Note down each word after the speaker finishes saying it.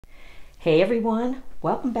Hey everyone,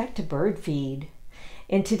 welcome back to ByrdFeed.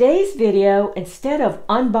 In today's video, instead of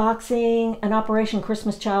unboxing an Operation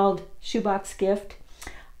Christmas Child shoebox gift,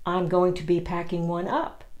 I'm going to be packing one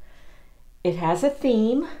up. It has a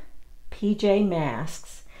theme, PJ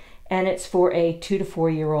Masks, and it's for a 2 to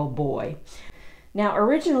 4 year old boy. Now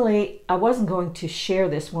originally I wasn't going to share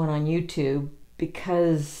this one on YouTube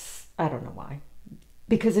because, I don't know why,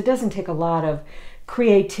 because it doesn't take a lot of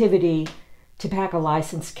creativity to pack a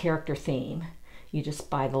licensed character theme. You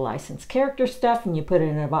just buy the licensed character stuff and you put it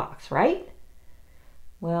in a box, right?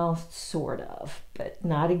 Well, sort of, but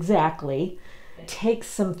not exactly. It takes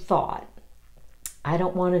some thought. I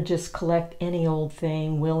don't want to just collect any old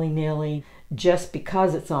thing willy-nilly just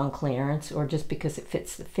because it's on clearance or just because it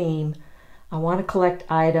fits the theme. I want to collect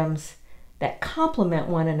items that complement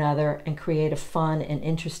one another and create a fun and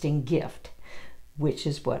interesting gift, which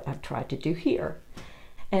is what I've tried to do here.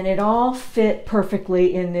 And it all fit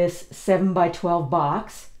perfectly in this 7x12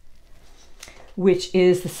 box, which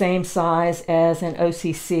is the same size as an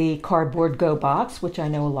OCC cardboard go box, which I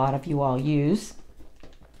know a lot of you all use.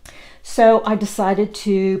 So I decided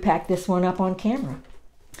to pack this one up on camera.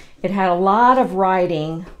 It had a lot of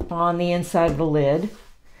writing on the inside of the lid,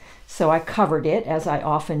 so I covered it, as I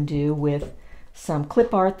often do, with some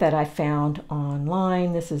clip art that I found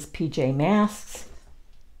online. This is PJ Masks.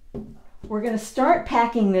 We're going to start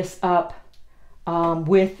packing this up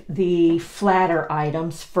with the flatter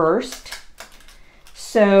items first.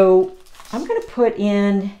 So I'm going to put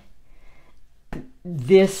in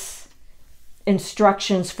this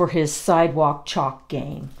instructions for his sidewalk chalk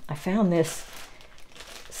game. I found this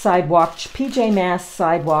PJ Masks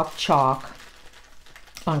sidewalk chalk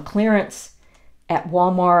on clearance at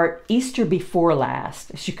Walmart Easter before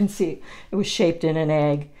last. As you can see, it was shaped in an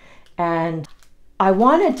egg, and I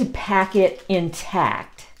wanted to pack it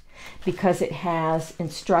intact because it has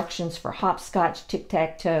instructions for hopscotch,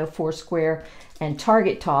 tic-tac-toe, foursquare, and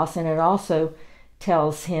target toss, and it also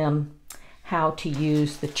tells him how to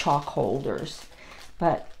use the chalk holders.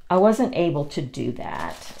 But I wasn't able to do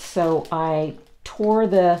that, so I tore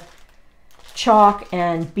the chalk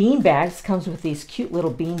and bean bags, comes with these cute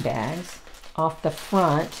little bean bags, off the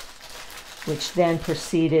front, which then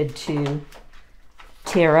proceeded to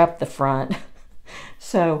tear up the front.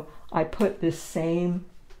 So I put this same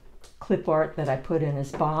clip art that I put in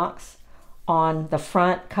his box on the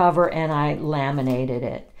front cover and I laminated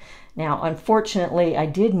it. Now, unfortunately, I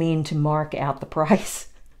did mean to mark out the price,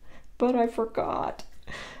 but I forgot.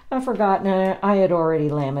 And I had already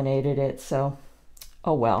laminated it, so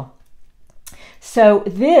oh well. So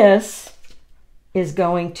this is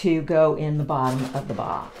going to go in the bottom of the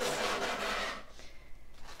box.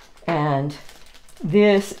 And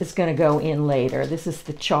this is going to go in later. This is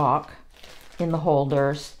the chalk in the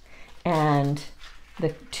holders and the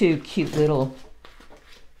two cute little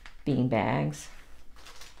bean bags.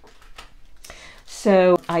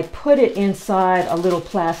 So I put it inside a little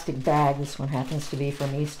plastic bag. This one happens to be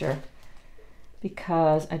from Easter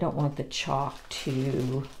because I don't want the chalk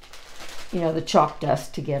to, the chalk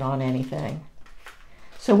dust to get on anything.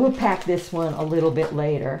 So we'll pack this one a little bit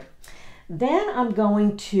later. Then I'm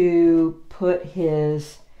going to put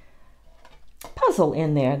his puzzle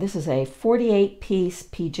in there. This is a 48-piece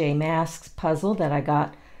PJ Masks puzzle that I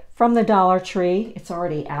got from the Dollar Tree. It's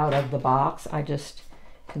already out of the box. I just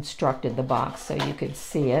constructed the box so you could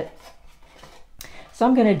see it. So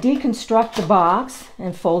I'm going to deconstruct the box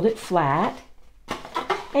and fold it flat.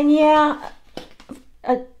 And yeah,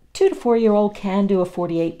 a 2 to 4 year old can do a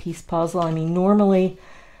 48-piece puzzle. I mean, normally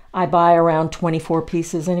I buy around 24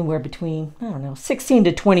 pieces, anywhere between, 16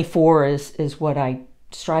 to 24 is what I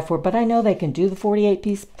strive for. But I know they can do the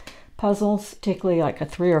 48-piece puzzles, particularly like a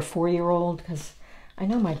 3 or 4 year old, because I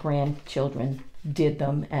know my grandchildren did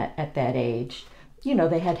them at that age.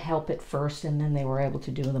 They had help at first, and then they were able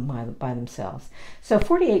to do them by themselves. So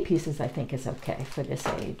 48 pieces I think is okay for this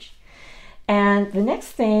age. And the next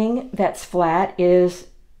thing that's flat is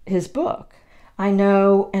his book. I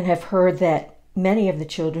know and have heard that many of the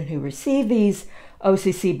children who receive these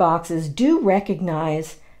OCC boxes do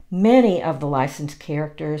recognize many of the licensed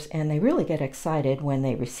characters, and they really get excited when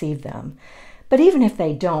they receive them. But even if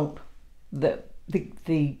they don't,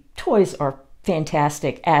 the toys are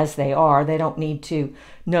fantastic as they are. They don't need to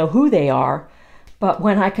know who they are. But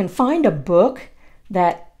when I can find a book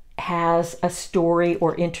that has a story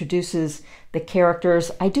or introduces the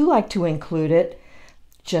characters, I do like to include it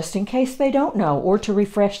just in case they don't know or to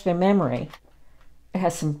refresh their memory. It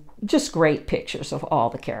has some just great pictures of all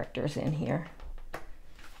the characters in here.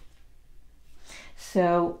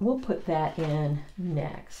 So we'll put that in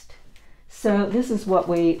next. So this is what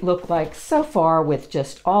we look like so far with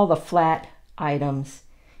just all the flat items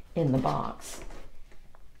in the box.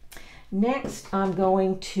 Next, I'm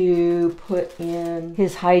going to put in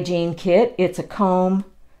his hygiene kit. It's a comb,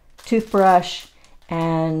 toothbrush,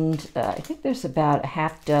 and I think there's about a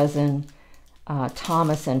half dozen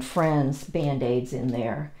Thomas and Friends Band-Aids in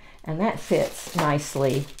there. And that fits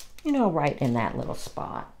nicely, you know, right in that little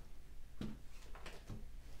spot.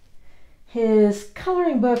 His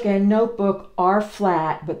coloring book and notebook are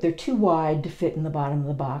flat, but they're too wide to fit in the bottom of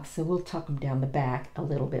the box, so we'll tuck them down the back a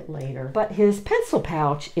little bit later. But his pencil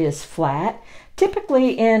pouch is flat.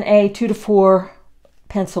 Typically in a 2 to 4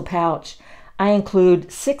 pencil pouch, I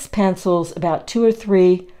include 6 pencils, about 2 or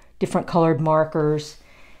 3 different colored markers,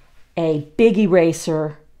 a big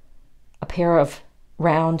eraser, a pair of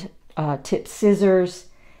round tip scissors,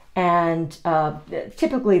 and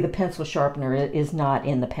typically the pencil sharpener is not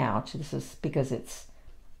in the pouch. This is because it's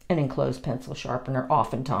an enclosed pencil sharpener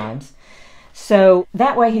oftentimes. So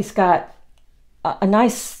that way he's got a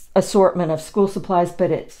nice assortment of school supplies,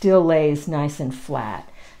 but it still lays nice and flat.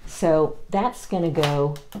 So that's going to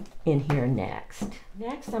go in here next.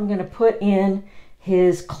 Next I'm going to put in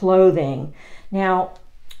his clothing. Now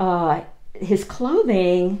his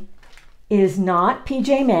clothing is not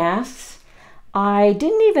PJ Masks. I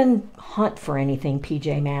didn't even hunt for anything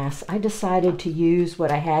PJ Masks. I decided to use what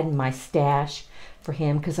I had in my stash for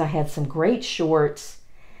him because I had some great shorts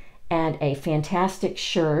and a fantastic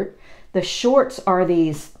shirt. The shorts are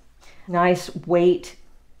these nice weight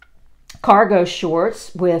cargo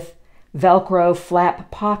shorts with Velcro flap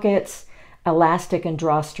pockets, elastic and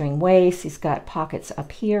drawstring waist. He's got pockets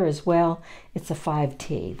up here as well. It's a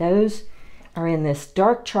 5T. Those are in this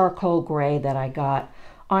dark charcoal gray that I got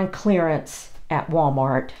on clearance at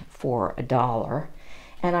Walmart for $1.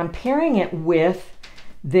 And I'm pairing it with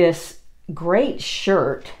this great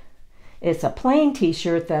shirt. It's a plain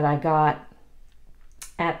t-shirt that I got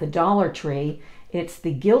at the Dollar Tree. It's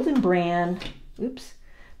the Gildan brand,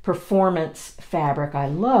 performance fabric. I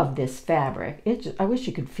love this fabric. I wish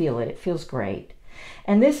you could feel it. It feels great.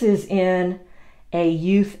 And this is in a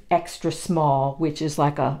youth extra small, which is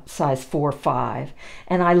like a size 4 or 5.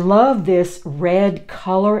 And I love this red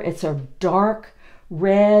color. It's a dark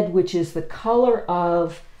red, which is the color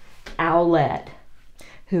of Owlette,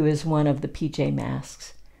 who is one of the PJ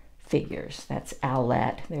Masks figures. That's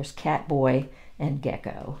Owlette. There's Catboy and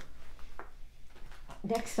Gecko.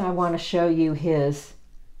 Next, I want to show you his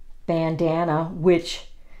bandana, which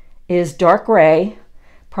is dark gray,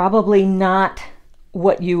 probably not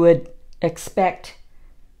what you would expect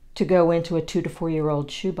to go into a 2 to 4 year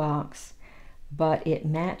old shoebox, but it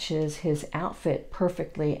matches his outfit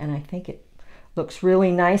perfectly, and I think it looks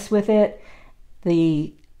really nice with it.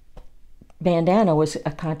 The bandana was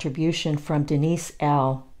a contribution from Denise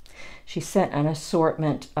L. She sent an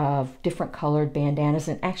assortment of different colored bandanas,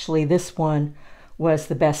 and actually this one was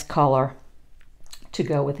the best color to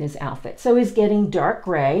go with his outfit. So he's getting dark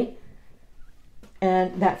gray,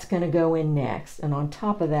 and that's going to go in next. And on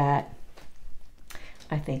top of that,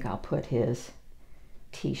 I think I'll put his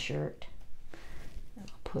t-shirt. I'll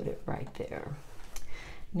put it right there.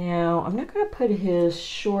 Now, I'm not going to put his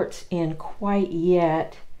shorts in quite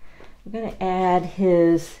yet. I'm going to add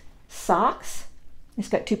his socks. He's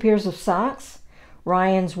got 2 pairs of socks.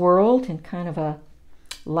 Ryan's World in kind of a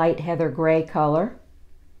light heather gray color.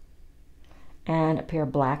 And a pair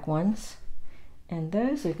of black ones. And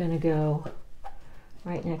those are going to go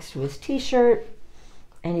right next to his t-shirt.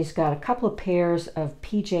 And he's got a couple of pairs of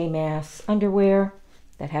PJ Masks underwear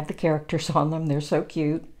that have the characters on them. They're so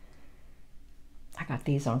cute. I got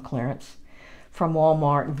these on clearance from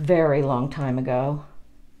Walmart a very long time ago.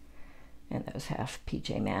 And those have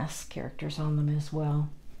PJ Masks characters on them as well.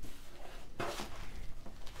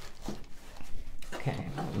 Okay,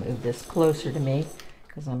 I'll move this closer to me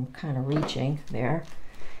because I'm kind of reaching there.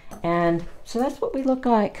 And so that's what we look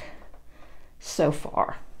like so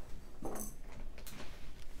far.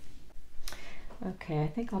 Okay, I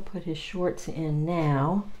think I'll put his shorts in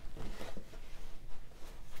now.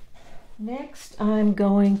 Next, I'm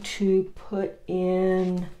going to let's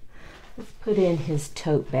put in his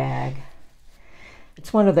tote bag.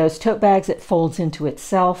 It's one of those tote bags that folds into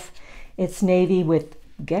itself. It's navy with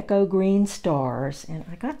gecko green stars, and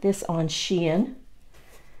I got this on Shein.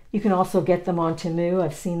 You can also get them on Temu.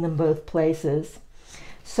 I've seen them both places.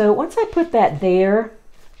 So once I put that there,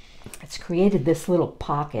 it's created this little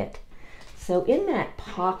pocket. So in that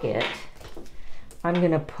pocket, I'm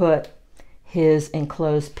going to put his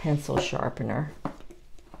enclosed pencil sharpener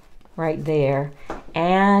right there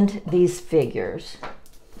and these figures.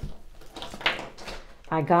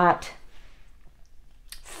 I got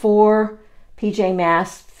 4 PJ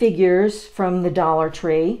Masks figures from the Dollar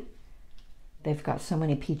Tree. They've got so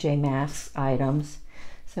many PJ Masks items.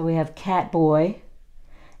 So we have Catboy.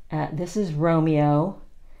 This is Romeo.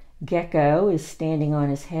 Gecko is standing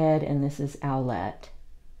on his head, and this is Owlette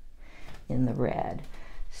in the red.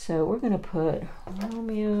 So we're going to put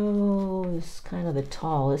Romeo is kind of the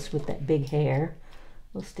tallest with that big hair.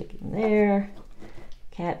 We'll stick him there.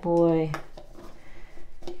 Catboy,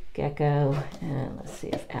 Gecko, and let's see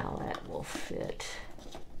if Owlette will fit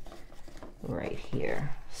right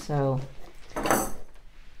here. So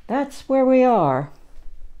that's where we are.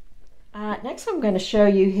 Next I'm going to show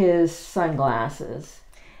you his sunglasses.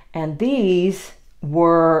 And these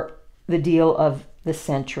were the deal of the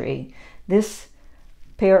century. This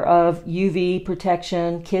pair of UV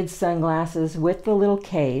protection kids sunglasses with the little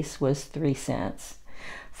case was 3 cents.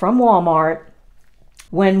 From Walmart.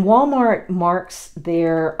 When Walmart marks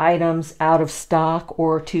their items out of stock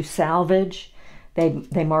or to salvage,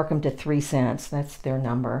 they mark them to 3 cents. That's their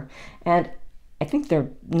number. And I think they're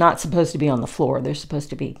not supposed to be on the floor. They're supposed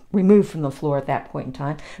to be removed from the floor at that point in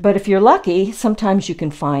time. But if you're lucky, sometimes you can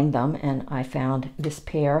find them. And I found this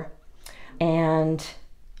pair. And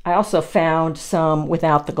I also found some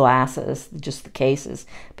without the glasses, just the cases.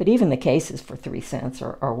 But even the cases for 3 cents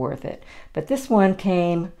are worth it. But this one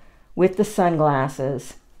came with the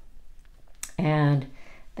sunglasses. And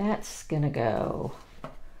that's going to go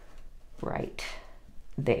right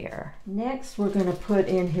there. Next, we're going to put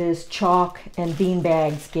in his chalk and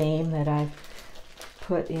beanbags game that I've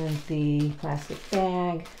put in the plastic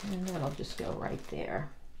bag, and that'll just go right there.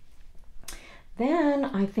 Then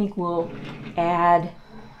I think we'll add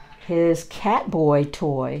his Catboy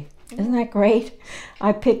toy. Isn't that great?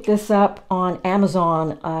 I picked this up on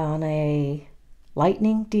Amazon on a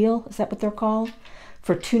lightning deal, is that what they're called?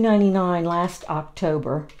 For $2.99 last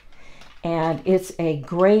October. And it's a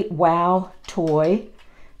great wow toy.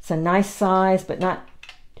 It's a nice size, but not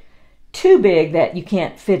too big that you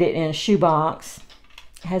can't fit it in a shoebox.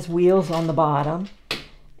 It has wheels on the bottom.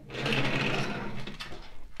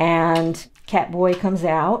 And Catboy comes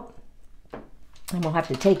out. And we'll have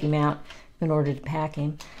to take him out in order to pack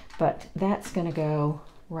him. But that's going to go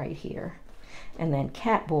right here. And then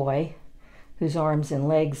Catboy, whose arms and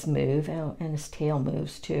legs move. Oh, and his tail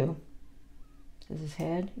moves too. Is his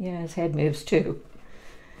head? Yeah, his head moves too.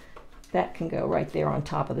 That can go right there on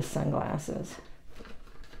top of the sunglasses.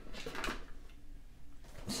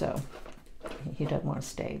 So he doesn't want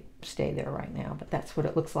to stay there right now, but that's what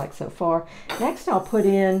it looks like so far. Next, I'll put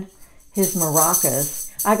in his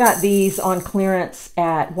maracas. I got these on clearance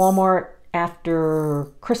at Walmart after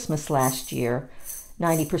Christmas last year,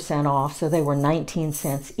 90% off, so they were 19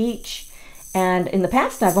 cents each. And in the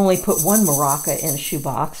past, I've only put one maraca in a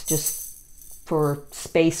shoebox just for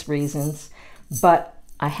space reasons, but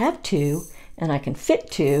I have two, and I can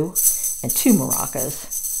fit two, and 2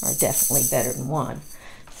 maracas are definitely better than one.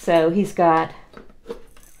 So he's got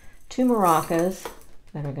 2 maracas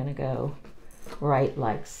that are going to go right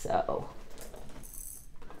like so.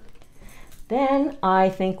 Then I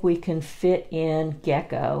think we can fit in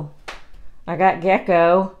Gecko. I got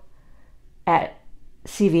Gecko at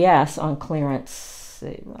CVS on clearance,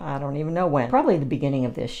 I don't even know when, probably the beginning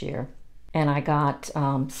of this year. And I got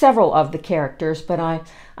several of the characters, but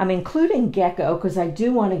I'm including Gecko because I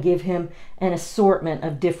do want to give him an assortment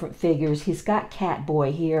of different figures. He's got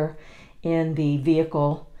Catboy here in the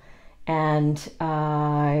vehicle, and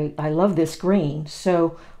I love this green.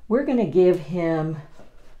 So we're going to give him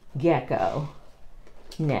Gecko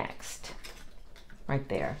next, right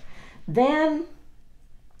there. Then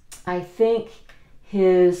I think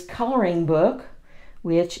his coloring book,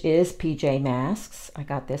 which is PJ Masks. I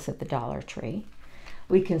got this at the Dollar Tree.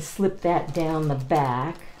 We can slip that down the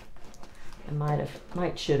back. I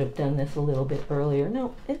should have done this a little bit earlier.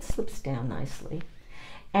 No, it slips down nicely.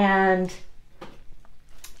 And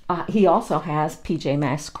he also has PJ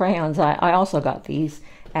Masks crayons. I also got these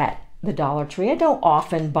at the Dollar Tree. I don't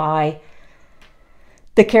often buy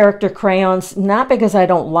the character crayons, not because I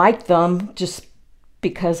don't like them, just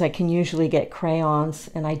because I can usually get crayons,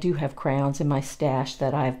 and I do have crayons in my stash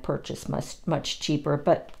that I've purchased much cheaper,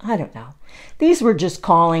 but I don't know. These were just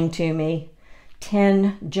calling to me.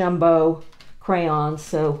 10 jumbo crayons,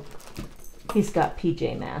 so he's got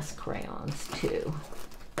PJ Masks crayons too.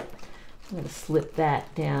 I'm going to slip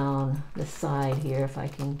that down the side here if I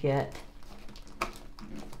can get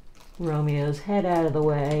Romeo's head out of the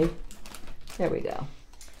way. There we go.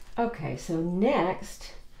 Okay, so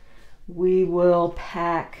next we will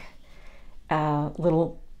pack a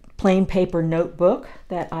little plain paper notebook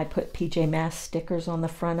that I put PJ Masks stickers on the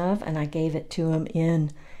front of, and I gave it to him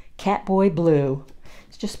in Catboy blue.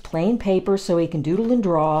 It's just plain paper so he can doodle and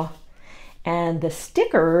draw. And the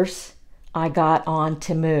stickers I got on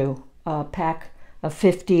Temu, a pack of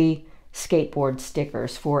 50 skateboard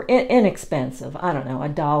stickers for inexpensive. I don't know,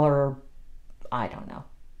 $1, I don't know,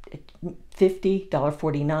 $50,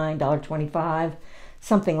 $49, $25,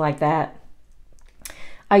 something like that.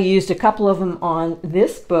 I used a couple of them on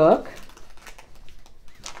this book.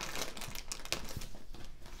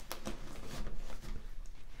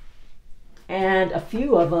 And a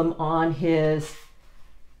few of them on his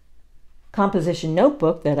composition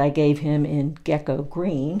notebook that I gave him in Gecko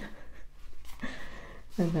Green.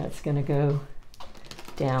 And that's going to go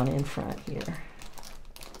down in front here.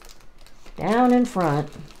 Down in front.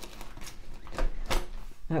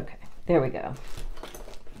 Okay, there we go.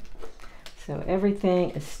 So everything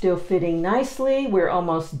is still fitting nicely. We're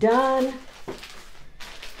almost done.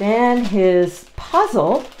 Then his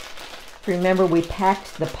puzzle. Remember, we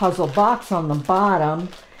packed the puzzle box on the bottom.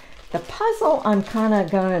 The puzzle I'm kind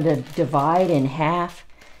of going to divide in half.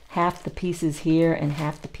 Half the pieces here and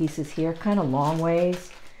half the pieces here, kind of long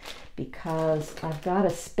ways, because I've got a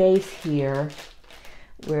space here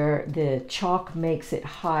where the chalk makes it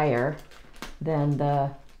higher than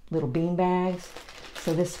the little bean bags.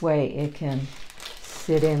 So this way it can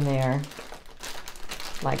sit in there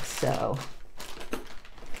like so.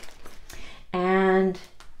 And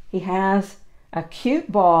he has a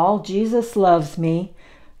cute ball, Jesus Loves Me,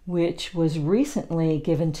 which was recently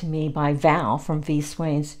given to me by Val from V.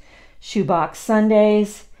 Swain's Shoebox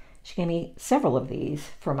Sundays. She gave me several of these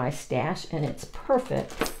for my stash, and it's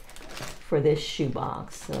perfect for this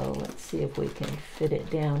shoebox. So let's see if we can fit it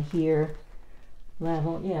down here.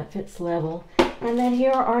 Level, yeah, it fits level. And then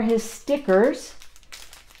here are his stickers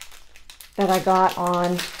that I got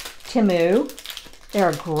on Temu.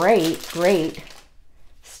 They're great, great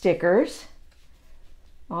stickers.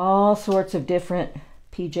 All sorts of different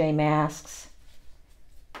PJ Masks.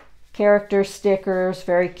 Character stickers,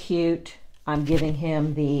 very cute. I'm giving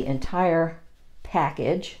him the entire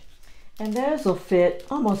package. And those will fit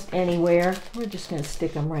almost anywhere. We're just going to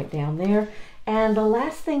stick them right down there. And the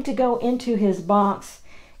last thing to go into his box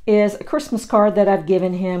is a Christmas card that I've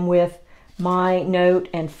given him with my note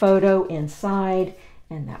and photo inside.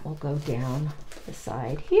 And that will go down the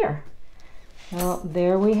side here. Well,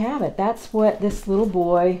 there we have it. That's what this little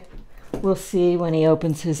boy will see when he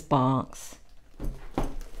opens his box.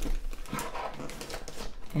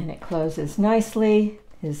 And it closes nicely.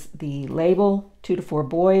 The label, 2 to 4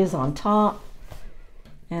 boys on top.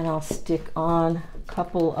 And I'll stick on a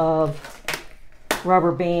couple of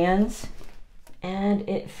rubber bands. And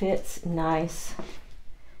it fits nice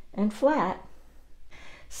and flat.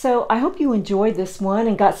 So I hope you enjoyed this one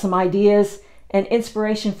and got some ideas and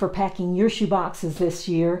inspiration for packing your shoe boxes this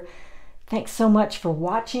year. Thanks so much for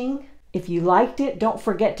watching. If you liked it, don't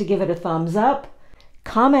forget to give it a thumbs up.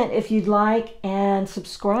 Comment if you'd like, and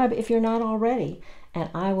subscribe if you're not already. And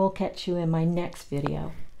I will catch you in my next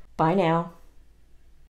video. Bye now.